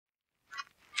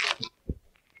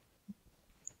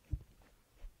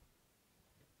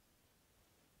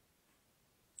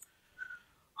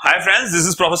Hi friends, this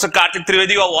is professor Kartik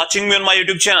Trivedi, you are watching me on my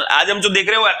YouTube channel. आज हम जो देख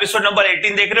रहे हो एपिसोड नंबर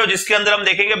 18 देख रहे हो, जिसके अंदर हम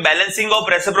देखेंगे balancing of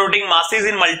reciprocating masses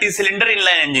in multi cylinder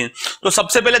inline engine. तो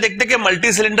सबसे पहले देखते हैं कि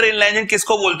मल्टी सिलेंडर इनलाइन इंजन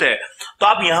किसको बोलते हैं। तो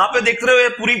आप यहाँ पे देख रहे हो,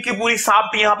 पूरी की पूरी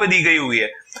शाफ्ट यहाँ पे दी गई हुई है।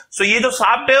 सो ये जो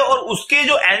शाफ्ट है और उसके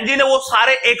जो इंजन है वो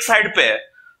सारे एक साइड पे है।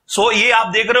 सो ये आप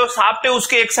देख रहे हो शाफ्ट है,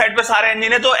 उसके एक साइड पे सारे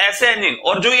इंजन है। तो ऐसे इंजन,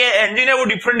 और जो ये इंजन है वो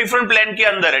डिफरेंट डिफरेंट प्लेन के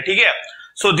अंदर है, ठीक है।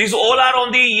 So this all are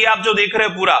on the, ये आप जो देख रहे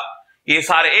हो पूरा ये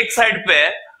सारे एक साइड पे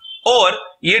है और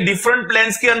ये डिफरेंट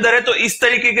प्लेन्स के अंदर है। तो इस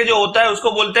तरीके के जो होता है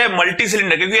उसको बोलते हैं मल्टी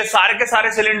सिलेंडर, क्योंकि ये सारे के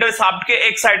सारे सिलेंडर शाफ्ट के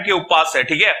एक साइड के पास है,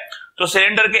 ठीक है। तो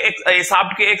सिलेंडर के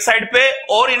शाफ्ट के एक साइड पे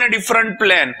और इन a different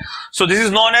plane. So this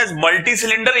is known as multi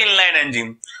cylinder inline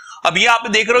engine. अब ये आप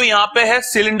देख रहे हो, यहाँ पे है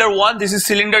cylinder 1, this is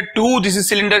cylinder 2, this is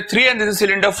cylinder 3 and this is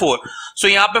cylinder 4। सो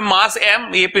यहाँ पे मास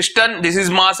m, ये piston, this is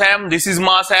mass m, this is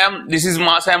mass m, this is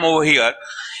mass m over here.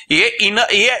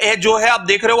 ये जो है आप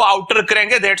देख रहे हो आउटर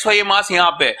क्रैंक है, दैट्स व्हाई ये मास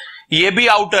यहाँ पे, ये भी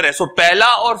आउटर है। सो पहला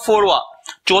और फोरवा,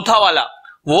 चौथा वाला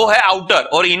वो है आउटर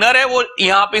और इनर है वो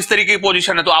यहाँ पे इस तरीके की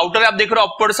पोजीशन है। तो आउटर आप देख रहे हो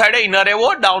अपवर्ड साइड है, इनर है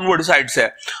वो डाउनवर्ड साइड से।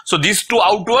 So this 2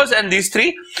 outwards and this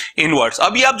 3 inwards.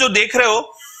 अभी आप जो देख रहे हो,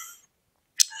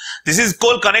 this is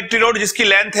called connecting road, जिसकी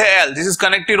लेंथ है L। This is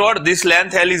connecting road, this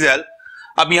length L is L।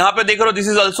 अब यहाँ पे देख रहे हो, this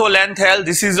is also length L,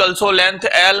 this is also length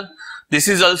L, this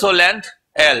is also length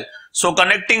L। So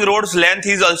connecting roads length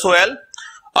is also L।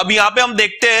 अब यहाँ पे हम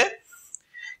देखते हैं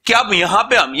कि अब यहाँ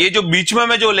पे हम ये जो बीच में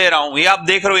मैं जो ले रहा हूं, ये आप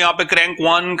देख रहे हो यहाँ पे क्रैंक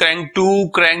 1, क्रैंक 2,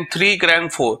 क्रैंक 3,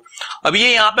 क्रैंक 4। अब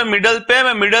ये यहाँ पे मिडल पे,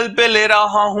 मैं मिडल पे ले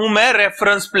रहा हूं मैं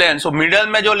रेफरेंस प्लेन। सो मिडल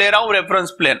में जो ले रहा हूं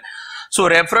रेफरेंस प्लेन। सो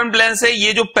रेफरेंस प्लेन से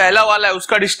ये जो पहला वाला है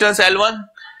उसका डिस्टेंस L1,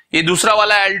 ये दूसरा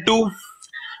वाला है L2,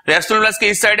 रेफरेंस प्लेन के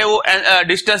इस साइड है वो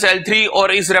डिस्टेंस L3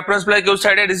 और इस रेफरेंस प्लेन के उस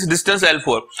साइड है डिस्टेंस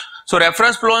L4। सो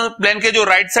रेफरेंस प्लेन के जो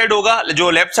राइट साइड होगा, जो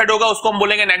लेफ्ट साइड होगा उसको हम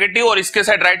बोलेंगे नेगेटिव, और इसके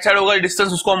साइड राइट साइड होगा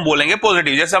डिस्टेंस, उसको हम बोलेंगे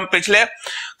पॉजिटिव, जैसे हम पिछले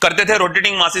करते थे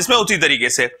रोटेटिंग मासेस में उसी तरीके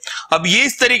से। अब ये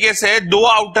इस तरीके से दो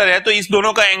आउटर है, तो इस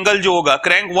दोनों का एंगल जो होगा,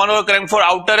 क्रैंक 1 और क्रैंक 4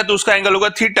 आउटर है तो उसका एंगल होगा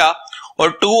थीटा,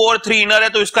 और 2 और 3 इनर है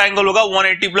तो इसका एंगल होगा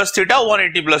 180 प्लस थीटा,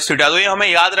 180 प्लस थीटा। तो ये हमें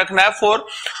याद रखना है for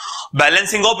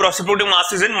balancing of reciprocating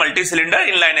masses in multi cylinder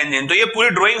inline engine. तो ये पूरी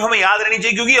ड्राइंग हमें याद रहनी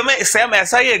चाहिए, क्योंकि हमें सेम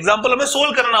ऐसा ही एग्जांपल हमें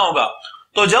सोल्व करना होगा।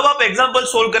 तो जब आप एग्जांपल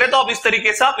सोल्व करें तो आप इस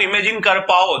तरीके से आप इमेजिन कर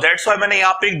पाओ। दैट्स व्हाई मैंने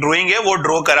यहाँ पे एक ड्राइंग है वो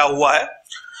ड्रॉ करा हुआ है।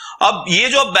 अब ये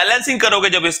जो आप बैलेंसिंग करोगे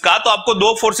जब इसका, तो आपको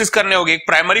दो फोर्सेस करने होंगे, एक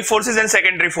primary forces and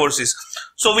secondary forces.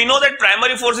 So we know that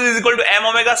primary forces is equal to m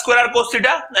omega square r cos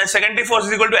theta and secondary force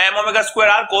is equal to m omega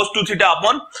square r cos 2 theta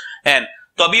upon n।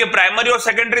 तो अभी ये primary और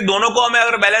secondary दोनों को हमें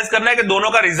अगर balance करना है कि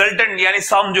दोनों का रिजल्टेंट यानी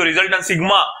सम, जो रिजल्टेंट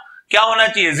सिग्मा क्या होना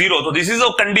चाहिए, 0। तो दिस इज अ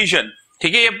कंडीशन,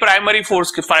 ठीक है। ये प्राइमरी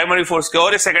फोर्स के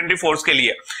और ये सेकेंडरी फोर्स के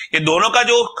लिए, ये दोनों का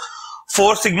जो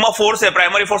फोर्स सिग्मा फोर्स है,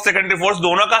 प्राइमरी फोर्स सेकेंडरी फोर्स,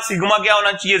 दोनों का सिग्मा क्या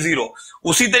होना चाहिए, 0।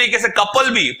 उसी तरीके से कपल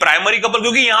भी, प्राइमरी कपल,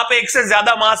 क्योंकि यहाँ पे एक से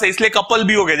ज्यादा मास है इसलिए कपल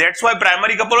भी हो गए, दैट्स व्हाई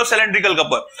प्राइमरी कपल और सिलेंड्रिकल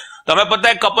कपल। तो हमें पता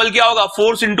है कपल क्या होगा,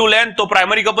 फोर्स इंटू लेंथ। तो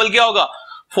प्राइमरी कपल क्या होगा,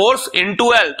 फोर्स इंटू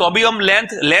L। तो अभी हम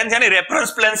लेंथ यानी रेफरेंस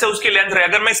प्लेन से उसकी लेंथ रहे।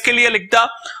 अगर मैं इसके लिए लिखता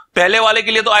पहले वाले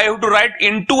के लिए तो I have to right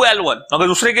into L1, अगर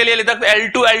दूसरे के लिए लिखता तो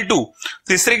L2 L2,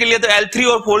 तीसरे के लिए तो L3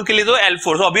 और 4 के लिए तो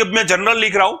L4। तो अभी मैं जनरल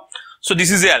लिख रहा हूं, सो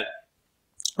दिस इज L।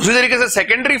 उसी तरीके से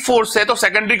सेकेंडरी फोर्स है तो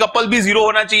सेकेंडरी कपल भी 0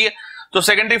 होना चाहिए। तो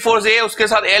सेकेंडरी फोर्स ए, उसके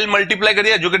साथ L मल्टीप्लाई कर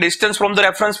दिया, जो कि distance from the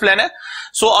reference plane है।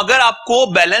 सो अगर आपको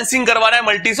बैलेंसिंग करवाना है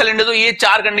मल्टी सिलेंडर तो ये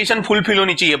 4 कंडीशन फुलफिल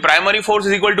होनी चाहिए। Primary force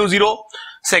is equal to 0,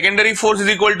 secondary force is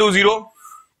equal to 0,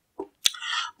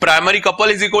 primary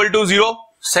couple is equal to 0,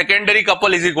 secondary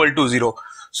couple is equal to 0।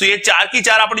 सो ये 4 की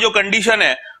 4 अपनी जो कंडीशन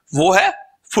है वो है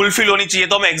फुलफिल होनी चाहिए।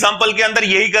 तो हम एग्जांपल के अंदर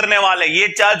यही करने वाले हैं, ये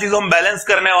 4 चीजों हम बैलेंस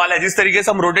करने वाले हैं। जिस तरीके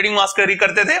से हम रोटेटिंग मास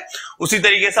करते थे उसी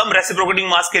तरीके से हम रेसिप्रोकेटिंग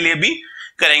मास के लिए भी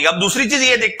करेंगे। अब दूसरी चीज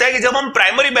ये देखता है कि जब हम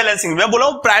प्राइमरी बैलेंसिंग, मैं बोला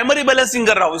हूं प्राइमरी बैलेंसिंग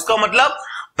कर रहा हूं, इसका मतलब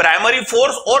प्राइमरी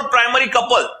फोर्स और प्राइमरी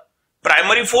कपल,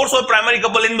 प्राइमरी फोर्स और प्राइमरी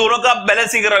कपल इन दोनों का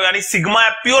बैलेंसिंग कर रहा हूं, यानी सिग्मा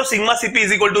एफपी और sigma CP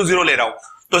is equal to 0 ले रहा हूं।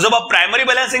 तो जब आप प्राइमरी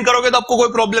बैलेंसिंग करोगे तो आपको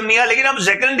कोई प्रॉब्लम नहीं है, लेकिन आप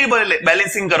सेकेंडरी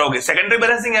बैलेंसिंग करोगे, सेकेंडरी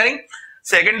बैलेंसिंग यानी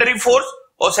सेकेंडरी फोर्स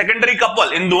और सेकेंडरी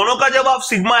कपल, इन दोनों का जब आप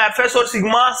सिग्मा एफएस और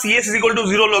sigma CS is equal to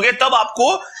 0 लोगे, तब आपको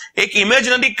एक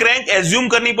इमेजिनरी क्रैंक एज्यूम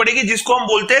करनी पड़ेगी, जिसको हम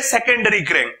बोलते हैं सेकेंडरी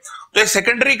क्रैंक। तो ये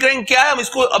सेकेंडरी क्रैंक क्या है, हम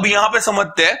इसको अब यहां पे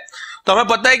समझते हैं। तो हमें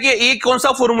पता है कि ये कौन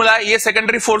सा फॉर्मूला है, ये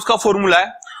सेकेंडरी फोर्स का फॉर्मूला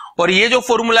है, और ये जो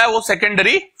फॉर्मूला है वो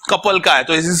सेकेंडरी कपल का है।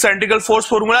 तो this is सेंट्रिकल force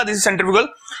formula, this is centrifugal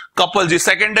couple, this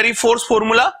secondary force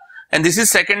formula and this is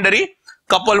secondary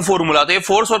couple formula. तो ये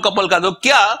फोर्स और कपल का, तो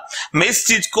क्या मैं इस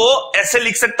चीज को ऐसे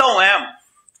लिख सकता हूं एम,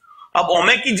 अब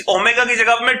ओमेगा की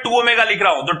जगह मैं 2 ओमेगा लिख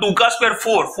रहा हूं, तो 2 का स्क्वायर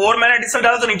 4 मैंने एडिशन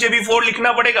डाला तो नीचे भी 4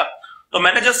 लिखना पड़ेगा। तो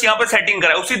मैंने जस्ट यहाँ पे सेटिंग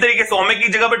करा, उसी तरीके से ओमेगा की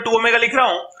जगह पे 2 ओमेगा लिख रहा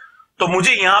हूं, तो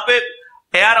मुझे यहाँ पे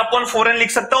AR अपॉन 4n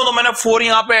लिख सकता हूं, तो मैंने 4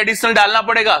 यहां पे एडिशनल डालना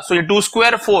पड़ेगा। सो ये 2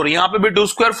 स्क्वायर 4, यहां पे भी 2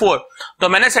 स्क्वायर 4, तो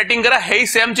मैंने सेटिंग करा है ही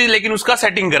सेम चीज, लेकिन उसका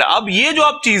सेटिंग करा। अब ये जो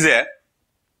आप चीज है,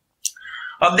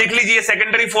 अब देख लीजिए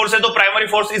सेकेंडरी फोर्स है तो प्राइमरी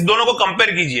फोर्स, इस दोनों को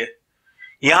कंपेयर कीजिए।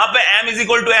 यहां पे m is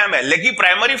equal to m है, लेकिन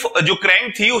प्राइमरी जो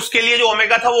क्रैंक थी उसके लिए जो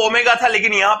ओमेगा था वो ओमेगा था,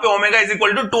 लेकिन यहां पे omega is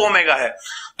equal to 2 omega है।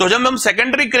 तो जब हम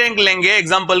सेकेंडरी क्रैंक लेंगे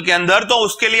एग्जांपल के अंदर, तो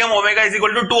उसके लिए हम omega is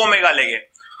equal to 2 omega लेंगे।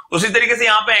 उसी तरीके से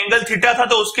यहां पे एंगल थीटा था,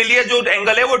 तो उसके लिए जो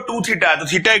एंगल है वो 2 थीटा है, तो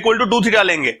थीटा इक्वल टू 2 थीटा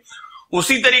लेंगे।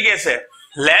 उसी तरीके से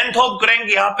लेंथ ऑफ क्रैंक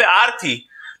यहां पे r थी,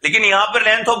 लेकिन यहां पर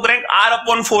length of crank r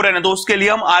upon 4n है, तो उसके लिए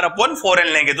हम r अपॉन 4n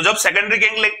लेंगे। तो जब सेकेंडरी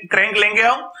क्रैंक लेंगे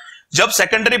हम, जब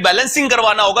सेकेंडरी बैलेंसिंग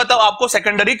करवाना होगा तब आपको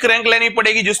सेकेंडरी क्रैंक लेनी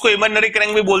पड़ेगी, जिसको इमेजिनरी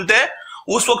क्रैंक भी बोलते हैं।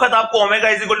 उस वक्त आपको omega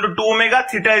is equal to 2 omega,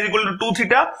 theta is equal to 2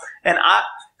 theta and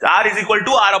r is equal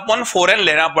to r upon 4n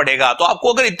लेना पड़ेगा। तो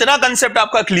आपको अगर इतना कंसेप्ट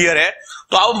आपका क्लियर है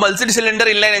तो आप मल्टी सिलेंडर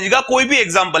इनलाइन इंजन का कोई भी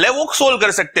एग्जांपल है वो सोल्व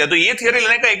कर सकते हैं। तो ये थियरी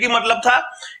लेने का एक ही मतलब था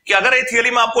कि अगर ये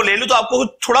थियरी मैं आपको ले लूं तो आपको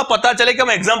थोड़ा पता चले कि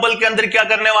हम एग्जांपल के अंदर क्या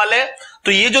करने वाले हैं।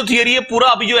 तो ये जो थियरी है पूरा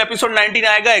अभी जो एपिसोड 19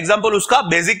 आएगा एग्जांपल उसका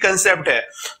बेसिक कंसेप्ट है।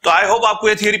 तो आई होप आपको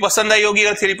ये थियरी पसंद आई होगी।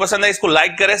 अगर थियरी पसंद आई इसको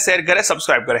लाइक करें, शेयर करें,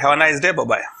 सब्सक्राइब करें। Have a nice day, bye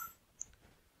bye.